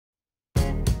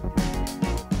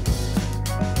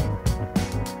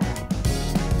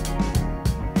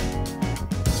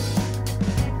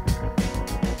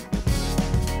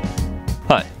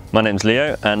My name's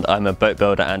Leo and I'm a boat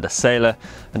builder and a sailor,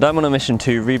 and I'm on a mission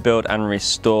to rebuild and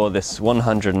restore this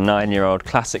 109-year-old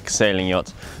classic sailing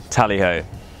yacht, Tally Ho.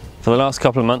 For the last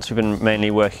couple of months we've been mainly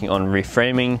working on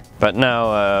reframing, but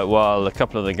now while a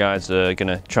couple of the guys are going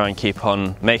to try and keep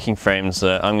on making frames,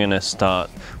 I'm going to start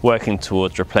working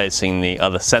towards replacing the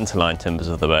other centerline timbers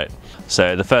of the boat.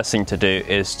 So the first thing to do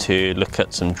is to look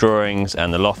at some drawings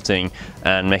and the lofting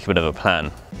and make a bit of a plan.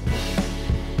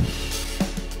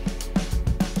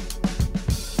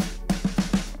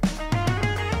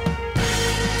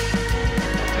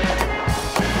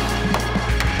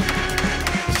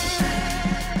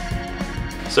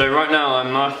 So right now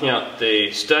I'm marking up the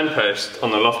sternpost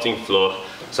on the lofting floor.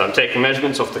 So I'm taking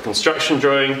measurements off the construction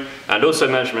drawing and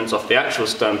also measurements off the actual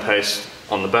sternpost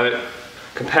on the boat,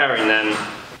 comparing them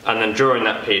and then drawing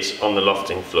that piece on the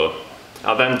lofting floor.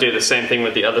 I'll then do the same thing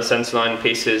with the other centerline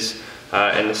pieces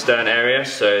in the stern area,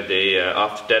 so the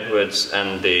after deadwoods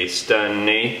and the stern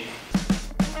knee.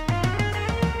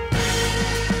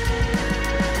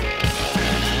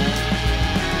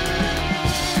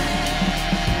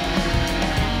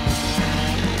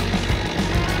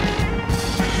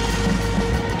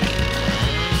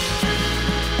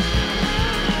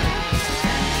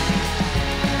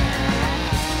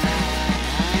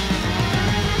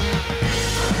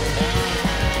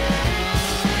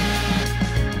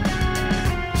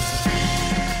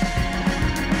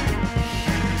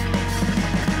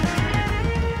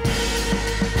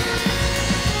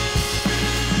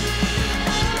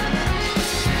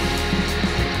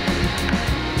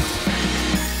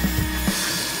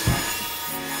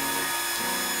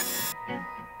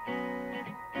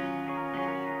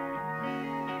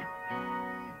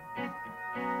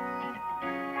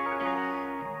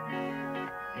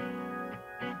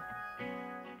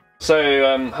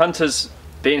 So Hunter's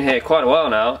been here quite a while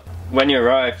now. When you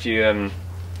arrived, you hadn't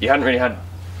really had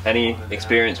any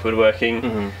experience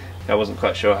woodworking. I wasn't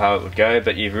quite sure how it would go,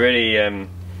 but you've really you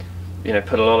know,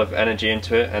 put a lot of energy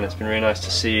into it, and it's been really nice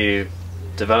to see you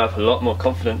develop a lot more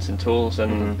confidence in tools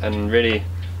and really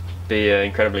be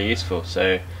incredibly useful.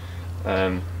 So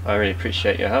I really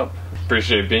appreciate your help.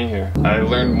 Appreciate being here. I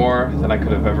learned more than I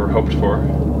could have ever hoped for.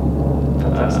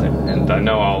 Fantastic. And I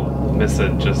know I'll miss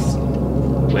it just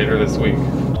later this week.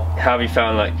 How have you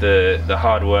found like the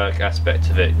hard work aspect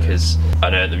of it? Because I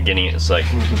know at the beginning it's like,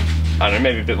 I don't know,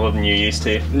 maybe a bit more than you're used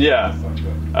to. Yeah,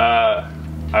 I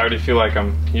already feel like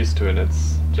I'm used to it.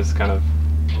 It's just kind of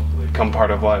become part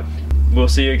of life. We'll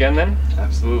see you again then?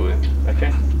 Absolutely.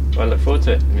 Okay, well, I look forward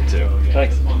to it. Me too.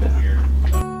 Thanks.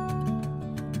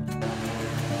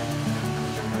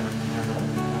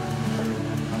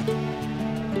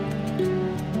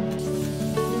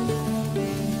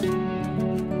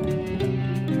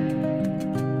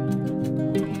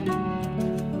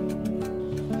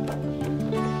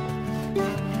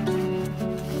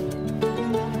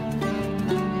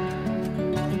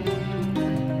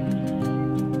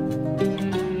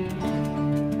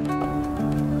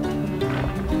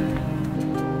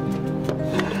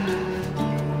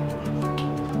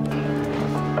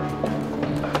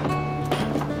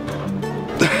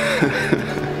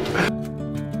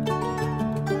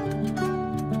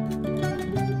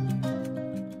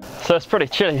 So it's pretty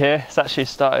chilly here. It's actually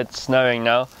started snowing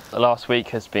now. The last week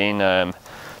has been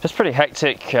just pretty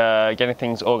hectic, getting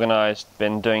things organised.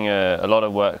 Been doing a lot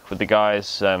of work with the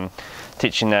guys,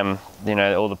 teaching them, you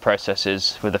know, all the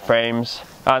processes with the frames.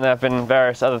 And there have been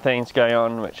various other things going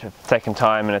on which have taken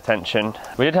time and attention.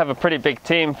 We did have a pretty big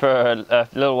team for a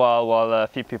little while a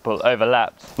few people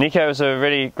overlapped. Nico was a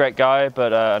really great guy,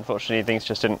 but unfortunately things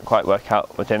just didn't quite work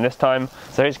out with him this time.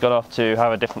 So he's gone off to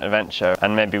have a different adventure,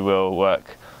 and maybe we'll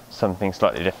work something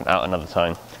slightly different out another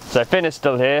time. So Finn is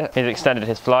still here. He's extended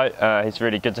his flight. He's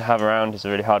really good to have around. He's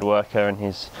a really hard worker and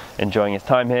he's enjoying his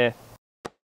time here.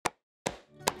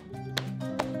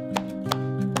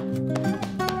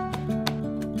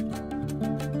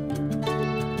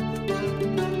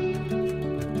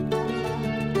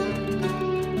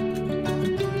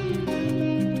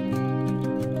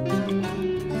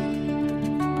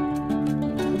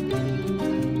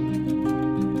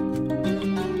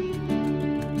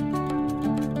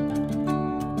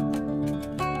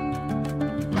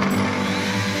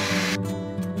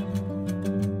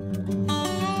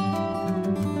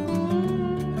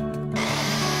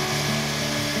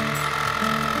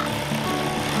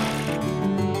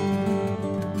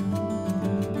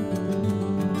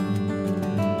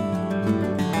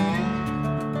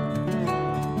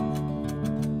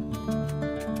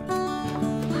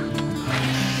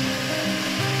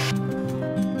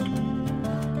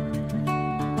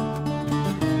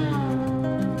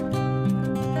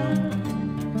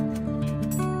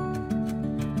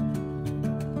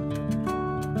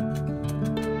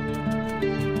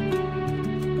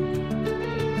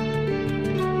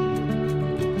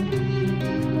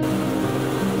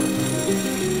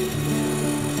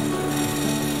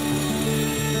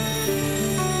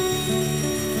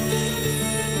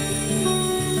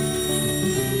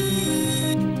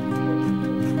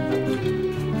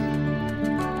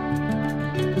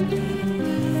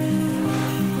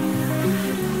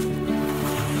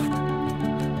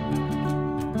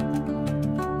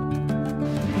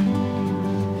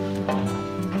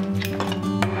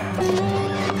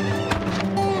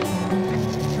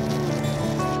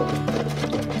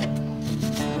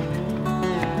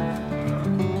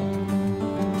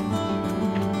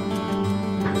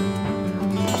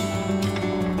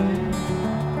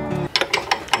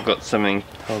 got something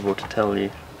horrible to tell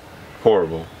you.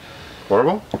 Horrible.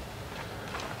 Horrible?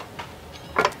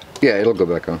 Yeah, it'll go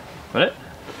back on. Will it?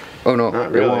 Oh no, Not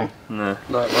it really. won't. No.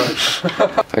 Not much.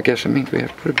 I guess it means we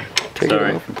have to take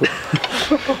Sorry. it off and put...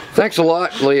 Thanks a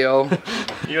lot, Leo.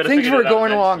 Things were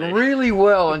going along really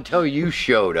well until you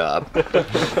showed up.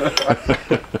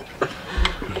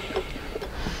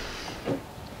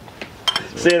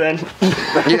 See you then.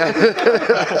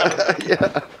 Yeah.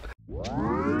 Yeah.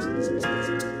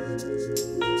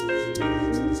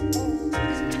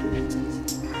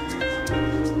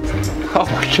 Oh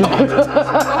my god.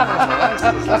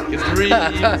 This is like a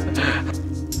dream.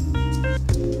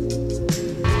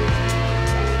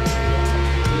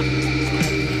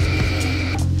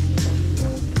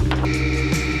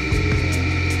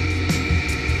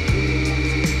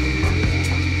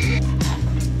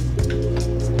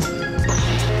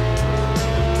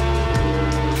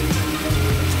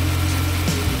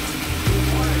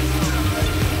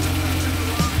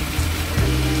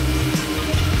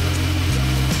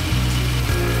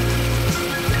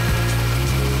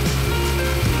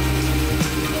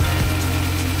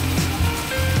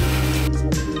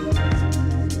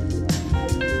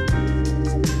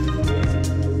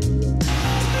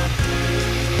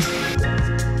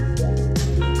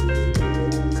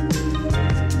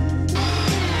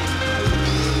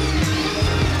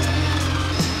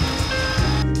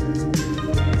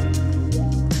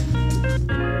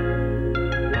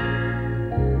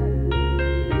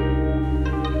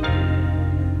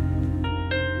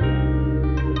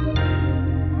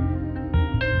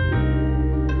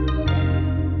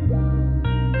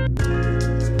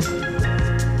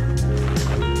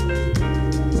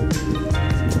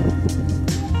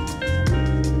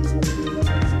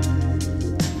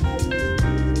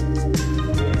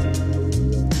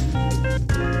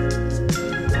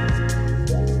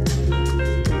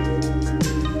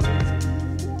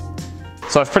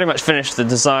 So I've pretty much finished the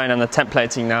design and the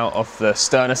templating now of the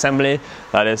stern assembly.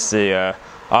 That is the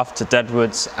after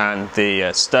deadwoods and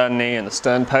the stern knee and the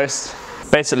stern post.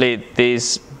 Basically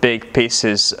these big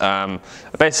pieces are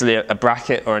basically a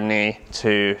bracket or a knee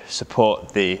to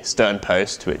support the stern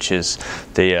post, which is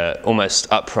the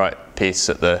almost upright piece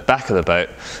at the back of the boat,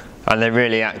 and they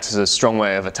really act as a strong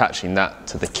way of attaching that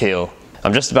to the keel.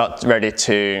 I'm just about ready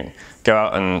to go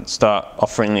out and start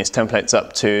offering these templates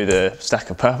up to the stack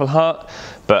of Purple Heart,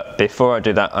 but before I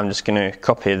do that I'm just going to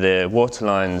copy the water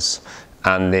lines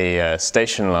and the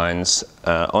station lines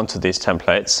onto these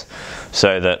templates,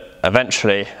 so that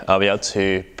eventually I'll be able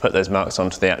to put those marks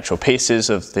onto the actual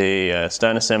pieces of the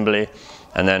stern assembly,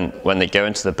 and then when they go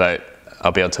into the boat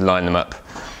I'll be able to line them up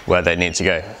where they need to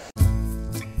go.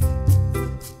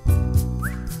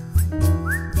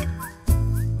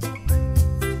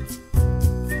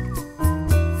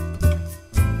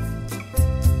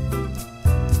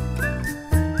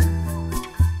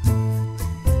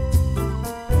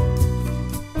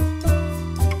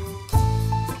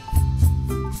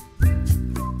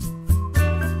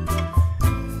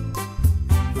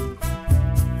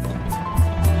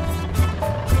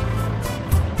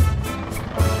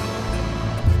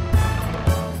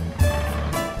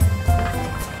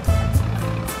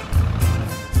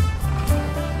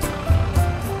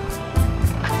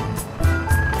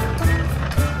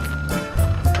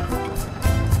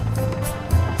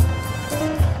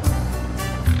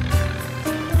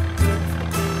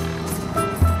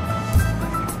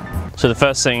 So the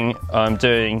first thing I'm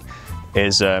doing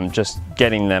is just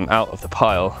getting them out of the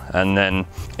pile and then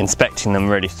inspecting them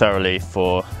really thoroughly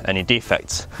for any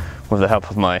defects, with the help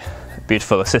of my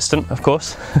beautiful assistant, of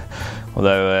course,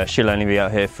 although she'll only be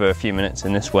out here for a few minutes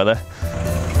in this weather.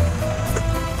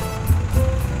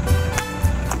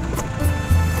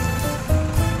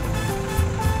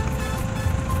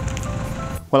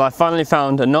 Well, I finally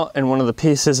found a knot in one of the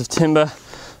pieces of timber,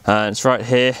 it's right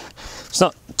here. It's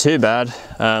not too bad,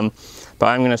 but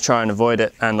I'm going to try and avoid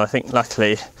it, and I think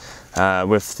luckily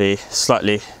with the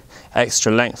slightly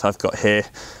extra length I've got here,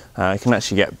 I can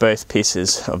actually get both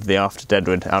pieces of the after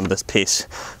deadwood out of this piece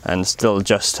and still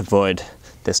just avoid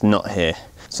this knot here.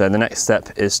 So the next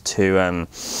step is to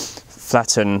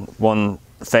flatten one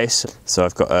face, so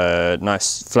I've got a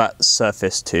nice flat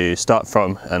surface to start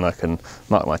from, and I can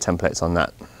mark my templates on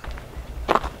that.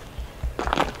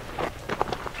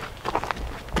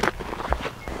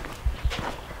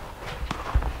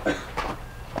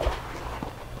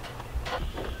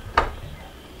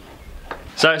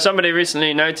 So somebody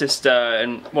recently noticed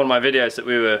in one of my videos that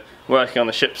we were working on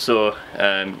the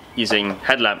ShipSaw using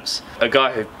headlamps. A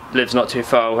guy who lives not too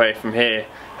far away from here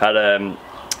had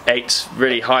 8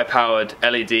 really high-powered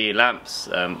LED lamps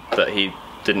that he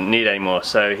didn't need anymore,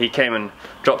 so he came and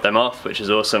dropped them off, which is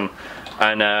awesome.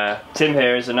 And Tim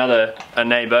here is a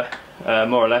neighbour,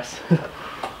 more or less.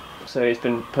 So he's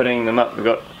been putting them up. We've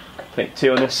got, I think,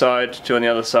 2 on this side, 2 on the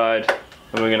other side,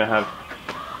 and we're going to have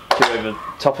 2 over the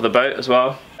top of the boat as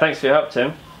well. Thanks for your help,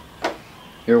 Tim.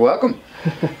 You're welcome.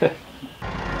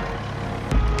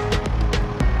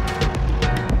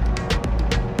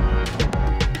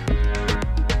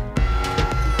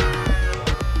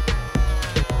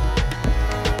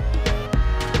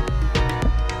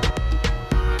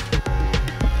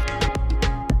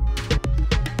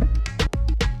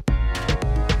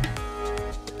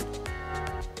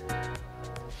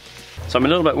 So I'm a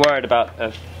little bit worried about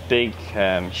a big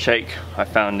shake I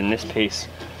found in this piece.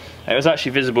 It was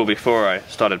actually visible before I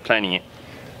started planing it,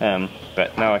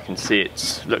 but now I can see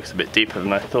it looks a bit deeper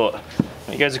than I thought.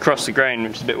 It goes across the grain,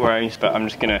 which is a bit worrying, but I'm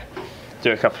just going to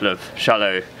do a couple of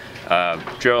shallow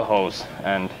drill holes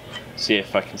and see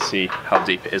if I can see how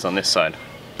deep it is on this side.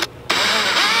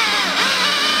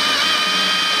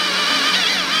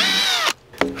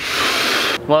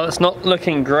 Well, it's not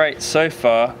looking great so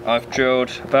far. I've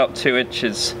drilled about 2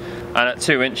 inches, and at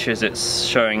 2 inches it's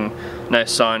showing no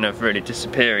sign of really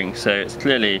disappearing, so it's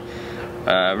clearly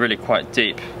really quite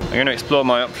deep. I'm going to explore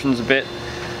my options a bit.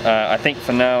 I think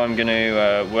for now I'm going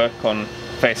to work on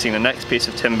facing the next piece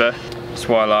of timber, just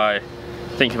while I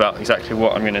think about exactly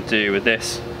what I'm going to do with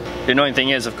this. The annoying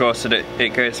thing is, of course, that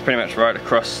it goes pretty much right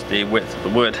across the width of the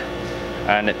wood,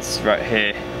 and it's right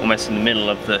here, almost in the middle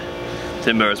of the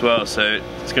timber as well, so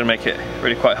it's going to make it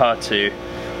really quite hard to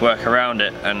work around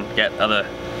it and get other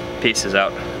pieces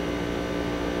out.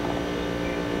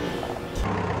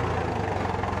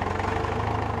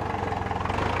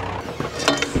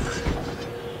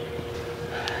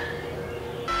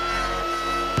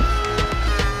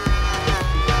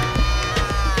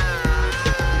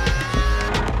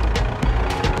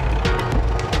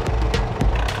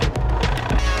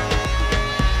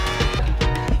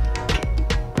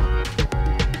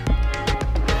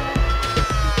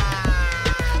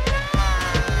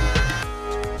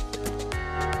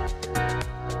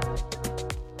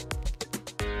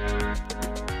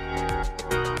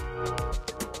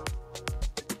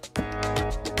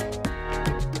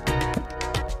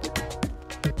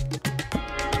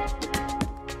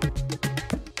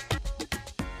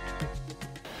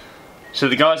 So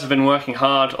the guys have been working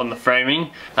hard on the framing,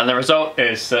 and the result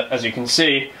is that, as you can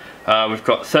see, we've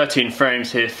got 13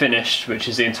 frames here finished, which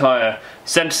is the entire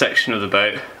centre section of the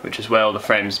boat, which is where all the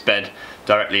frames bed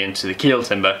directly into the keel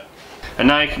timber. And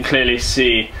now you can clearly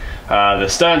see the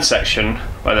stern section,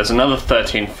 where there's another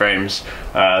 13 frames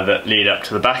that lead up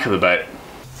to the back of the boat.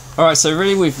 Alright, so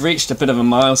really we've reached a bit of a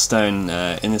milestone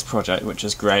in this project, which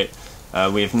is great.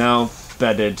 We've now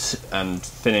bedded and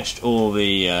finished all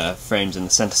the frames in the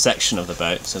centre section of the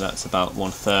boat, so that's about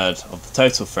 1/3 of the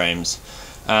total frames,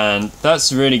 and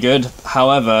that's really good.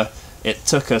 However, it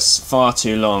took us far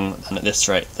too long, and at this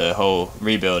rate the whole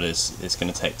rebuild is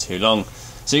going to take too long.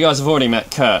 So you guys have already met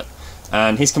Kirt,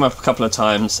 and he's come up a couple of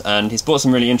times and he's brought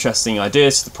some really interesting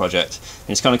ideas to the project. And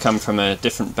he's kind of come from a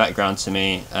different background to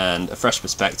me and a fresh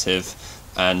perspective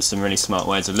and some really smart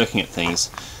ways of looking at things.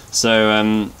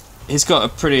 So he's got a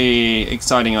pretty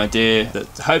exciting idea that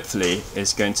hopefully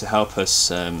is going to help us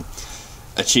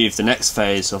achieve the next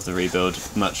phase of the rebuild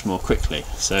much more quickly.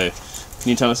 So can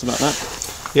you tell us about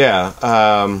that? Yeah,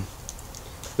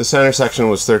 the center section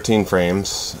was 13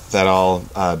 frames that all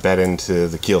bed into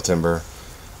the keel timber.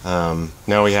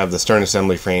 Now we have the stern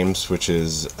assembly frames, which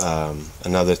is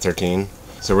another 13.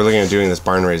 So we're looking at doing this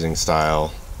barn raising style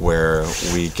where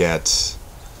we get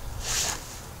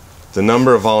the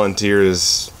number of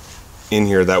volunteers in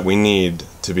here that we need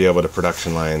to be able to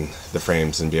production line the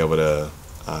frames and be able to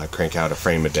crank out a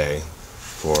frame a day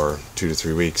for 2 to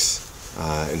 3 weeks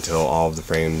until all of the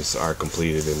frames are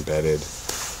completed and bedded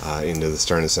into the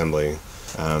stern assembly.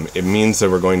 It means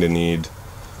that we're going to need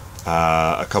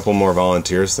a couple more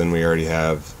volunteers than we already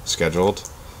have scheduled.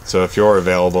 So if you're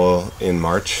available in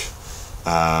March,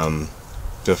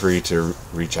 feel free to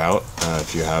reach out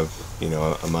if you have, you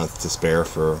know, a month to spare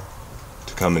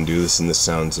to come and do this, and this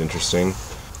sounds interesting.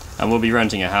 And we'll be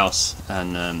renting a house,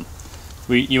 and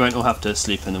you won't all have to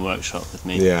sleep in the workshop with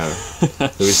me. Yeah, we'll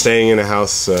be staying in a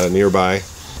house nearby.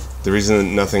 The reason that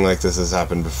nothing like this has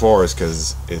happened before is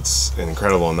because it's an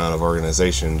incredible amount of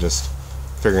organization. Just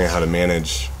figuring out how to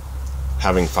manage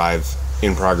having 5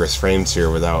 in-progress frames here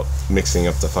without mixing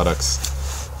up the futtocks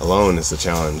alone is the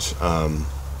challenge.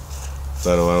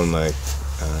 Let alone like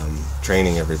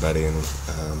training everybody and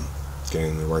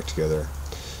getting them to work together.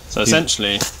 So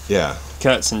essentially, yeah,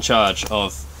 Kirt's in charge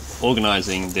of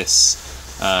organising this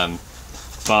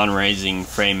barn-raising,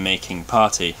 frame-making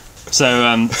party.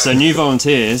 So, so new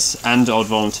volunteers and old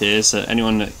volunteers,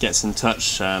 anyone that gets in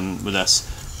touch with us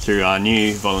through our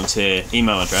new volunteer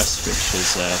email address, which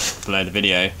is below the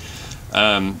video,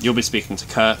 you'll be speaking to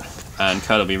Kirt, and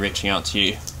Kirt will be reaching out to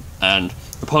you. And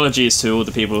apologies to all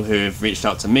the people who have reached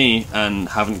out to me and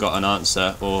haven't got an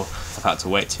answer or have had to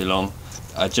wait too long.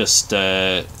 I just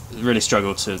really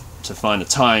struggle to find a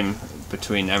time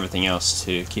between everything else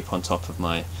to keep on top of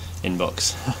my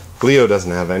inbox. Leo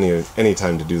doesn't have any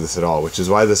time to do this at all, which is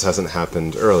why this hasn't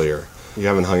happened earlier. You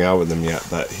haven't hung out with him yet,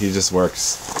 but he just works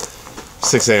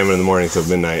 6 a.m. in the morning till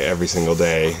midnight every single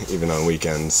day, even on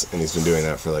weekends, and he's been doing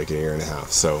that for like 1.5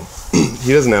 years. So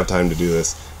he doesn't have time to do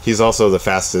this. He's also the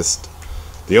fastest,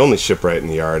 the only shipwright in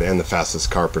the yard, and the fastest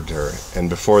carpenter. And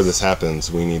before this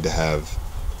happens, we need to have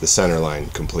the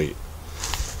Centerline complete.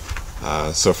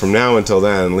 So from now until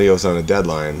then, Leo's on a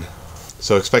deadline.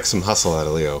 So expect some hustle out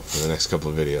of Leo for the next couple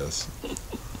of videos.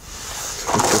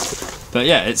 But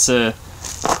yeah, it's a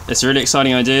really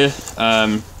exciting idea.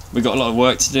 We've got a lot of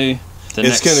work to do.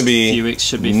 It's going to be few weeks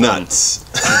should be nuts.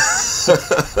 Fun.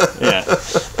 Yeah,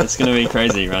 it's going to be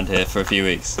crazy around here for a few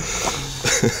weeks.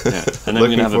 Yeah. And then we're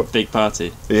going to have a big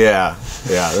party. Yeah,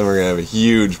 then we're going to have a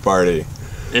huge party.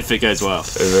 If it goes well.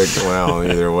 Well,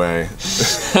 either way.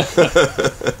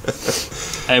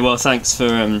 Hey, well, thanks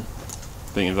for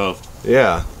being involved.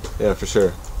 Yeah, for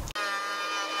sure.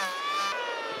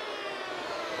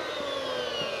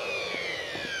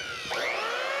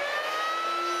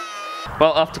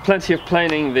 Well, after plenty of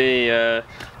planing, the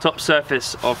top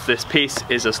surface of this piece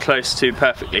is as close to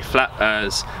perfectly flat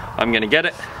as I'm going to get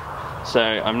it. So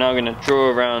I'm now going to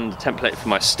draw around the template for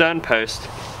my Sternpost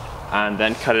and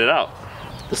then cut it out.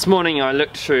 This morning I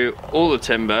looked through all the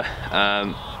timber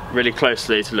really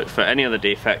closely to look for any other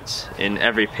defects in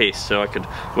every piece so I could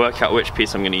work out which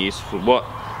piece I'm going to use for what.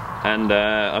 And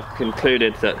I've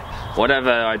concluded that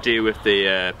whatever I do with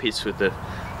the piece with the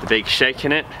big shake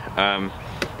in it,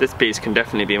 this piece can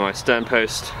definitely be my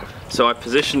Sternpost. So I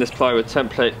positioned this plywood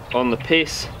template on the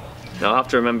piece. Now I have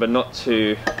to remember not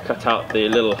to cut out the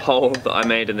little hole that I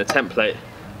made in the template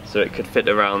so it could fit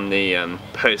around the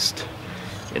post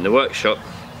in the workshop.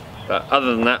 But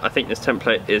other than that, I think this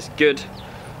template is good,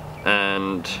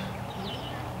 and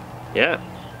yeah,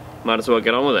 might as well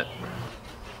get on with it.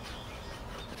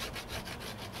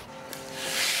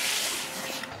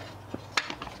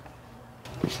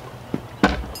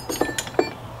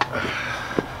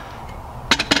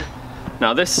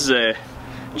 Now this is a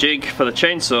jig for the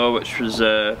chainsaw which was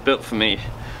built for me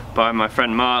by my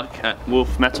friend Mark at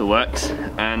Wolf Metalworks,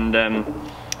 and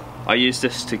I used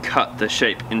this to cut the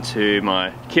shape into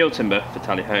my keel timber for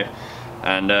Tally Ho,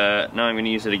 and now I'm going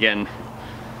to use it again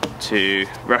to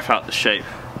rough out the shape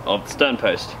of the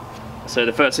Sternpost. So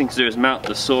the first thing to do is mount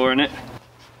the saw in it.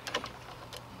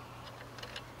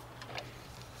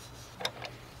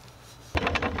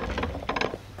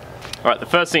 Alright, the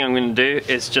first thing I'm going to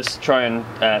do is just try and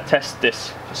test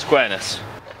this for squareness.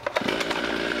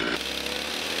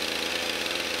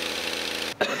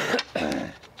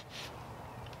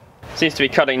 Seems to be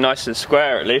cutting nice and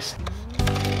square at least.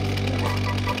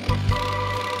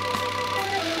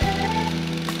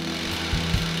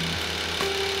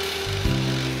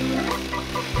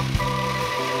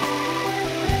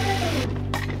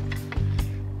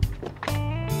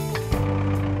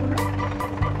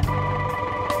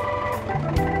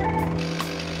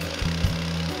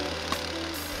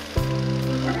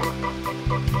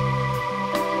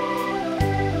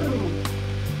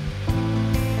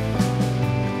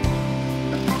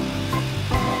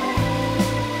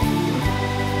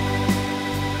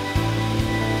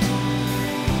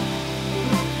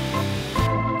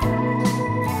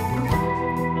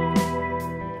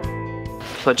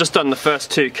 So I've just done the first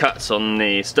 2 cuts on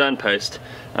the Sternpost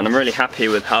and I'm really happy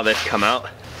with how they've come out.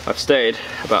 I've stayed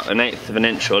about 1/8 of an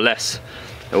inch or less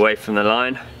away from the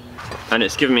line and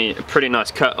it's given me a pretty nice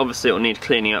cut. Obviously it'll need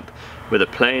cleaning up with a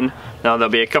plane. Now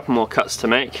there'll be a couple more cuts to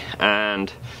make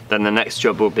and then the next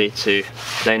job will be to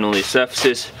plane all these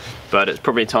surfaces, but it's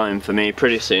probably time for me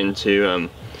pretty soon to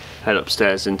head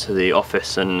upstairs into the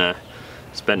office and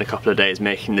spend a couple of days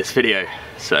making this video.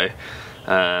 So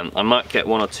I might get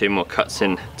 1 or 2 more cuts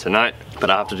in tonight, but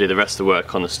I have to do the rest of the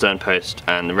work on the Sternpost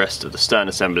and the rest of the stern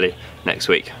assembly next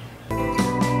week.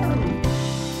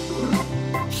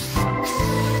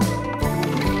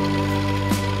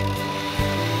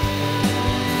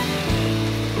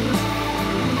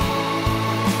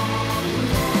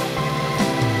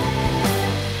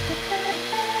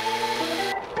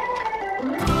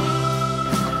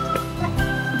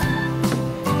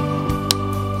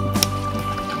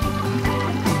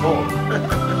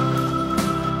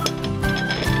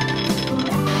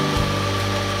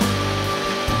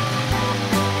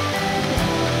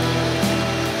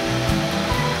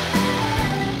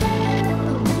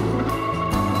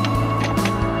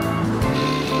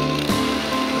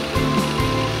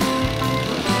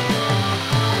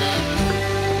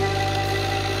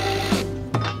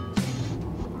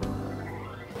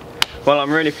 Well,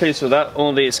 I'm really pleased with that.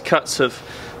 All these cuts have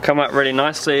come out really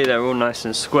nicely. They're all nice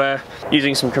and square.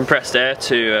 Using some compressed air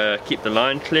to keep the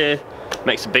line clear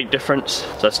makes a big difference.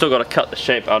 So I've still got to cut the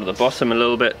shape out of the bottom a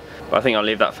little bit, but I think I'll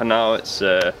leave that for now. It's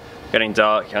getting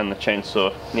dark and the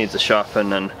chainsaw needs a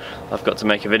sharpen, and I've got to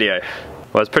make a video.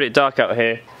 Well, it's pretty dark out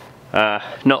here.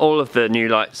 Not all of the new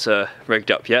lights are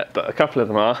rigged up yet, but a couple of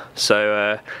them are,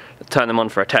 so I'll turn them on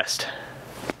for a test.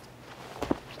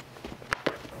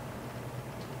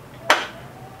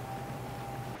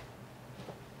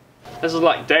 This is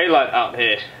like daylight out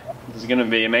here. This is going to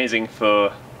be amazing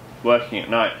for working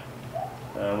at night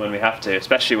when we have to,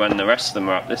 especially when the rest of them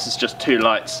are up. This is just 2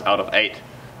 lights out of 8.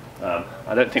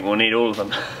 I don't think we'll need all of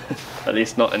them, at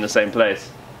least not in the same place.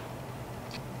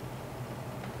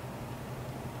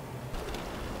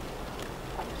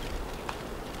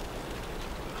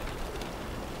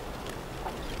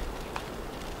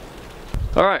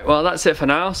 Alright, well that's it for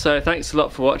now, so thanks a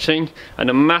lot for watching, and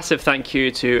a massive thank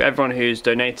you to everyone who's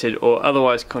donated or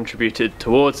otherwise contributed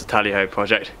towards the Tally Ho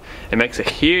project. It makes a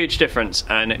huge difference,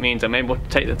 and it means I'm able to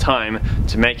take the time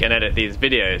to make and edit these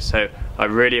videos, so I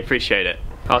really appreciate it.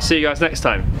 I'll see you guys next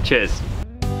time. Cheers.